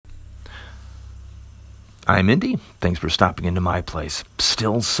I'm Indy. Thanks for stopping into my place.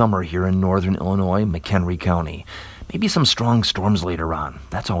 Still summer here in northern Illinois, McHenry County. Maybe some strong storms later on.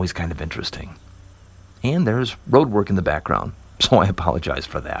 That's always kind of interesting. And there's road work in the background, so I apologize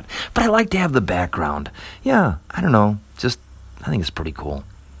for that. But I like to have the background. Yeah, I don't know. I think it's pretty cool.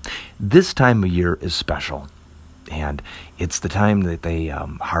 This time of year is special. And it's the time that they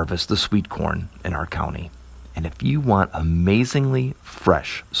harvest the sweet corn in our county. And if you want amazingly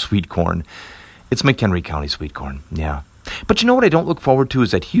fresh sweet corn, it's McHenry County sweet corn, yeah. But you know what I don't look forward to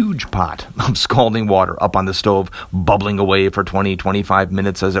is that huge pot of scalding water up on the stove, bubbling away for 20, 25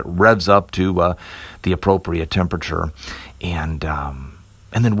 minutes as it revs up to the appropriate temperature. And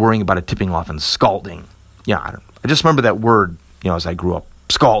then worrying about it tipping off and scalding. Yeah, I just remember that word, as I grew up,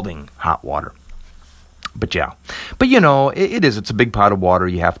 scalding hot water. But yeah, it's a big pot of water.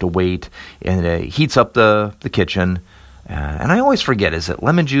 You have to wait, and it heats up the kitchen. And I always forget, is it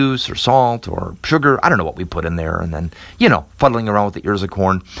lemon juice or salt or sugar? I don't know what we put in there. And then, fuddling around with the ears of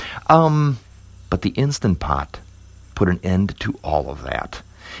corn. But the Instant Pot put an end to all of that.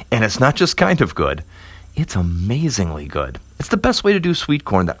 And it's not just kind of good. It's amazingly good. It's the best way to do sweet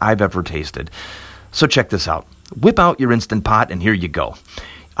corn that I've ever tasted. So check this out. Whip out your Instant Pot, and here you go.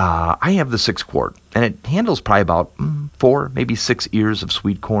 I have the 6-quart, and it handles probably about 4, maybe 6 ears of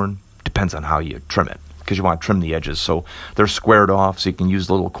sweet corn. Depends on how you trim it, because you want to trim the edges so they're squared off, so you can use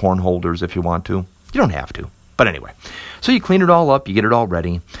little corn holders if you want to. You don't have to, but anyway. So you clean it all up, you get it all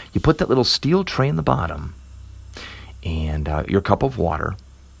ready. You put that little steel tray in the bottom, and your cup of water.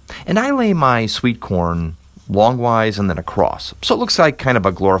 And I lay my sweet corn longwise and then across, so it looks like kind of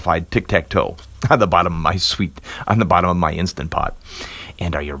a glorified tic-tac-toe on the bottom of my Instant Pot.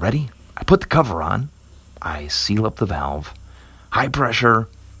 And are you ready? I put the cover on. I seal up the valve. High pressure.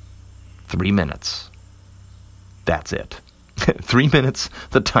 3 minutes. That's it. 3 minutes,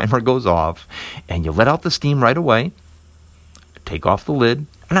 the timer goes off, and you let out the steam right away. Take off the lid,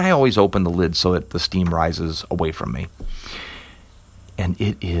 and I always open the lid so that the steam rises away from me. And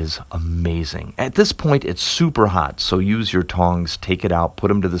it is amazing. At this point, it's super hot, so use your tongs, take it out, put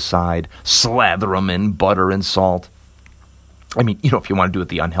them to the side, slather them in butter and salt. I mean, if you want to do it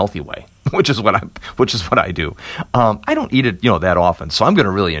the unhealthy way, which is what I do. I don't eat it, that often, so I'm going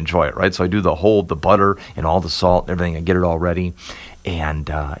to really enjoy it, right? So I do the butter and all the salt and everything, and get it all ready. And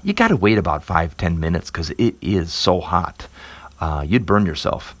you got to wait about 5-10 minutes because it is so hot. You'd burn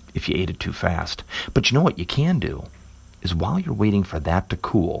yourself if you ate it too fast. But you know what you can do is while you're waiting for that to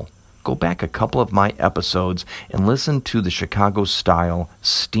cool, go back a couple of my episodes and listen to the Chicago-style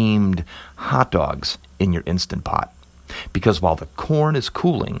steamed hot dogs in your Instant Pot. Because while the corn is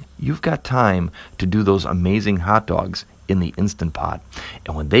cooling, you've got time to do those amazing hot dogs in the Instant Pot.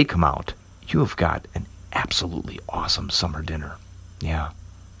 And when they come out, you have got an absolutely awesome summer dinner. Yeah.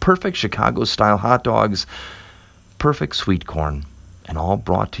 Perfect Chicago-style hot dogs, perfect sweet corn, and all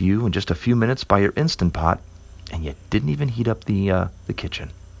brought to you in just a few minutes by your Instant Pot, and you didn't even heat up the kitchen.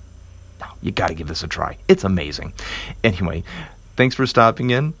 Now, you got to give this a try. It's amazing. Anyway, thanks for stopping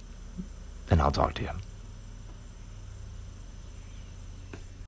in, and I'll talk to you.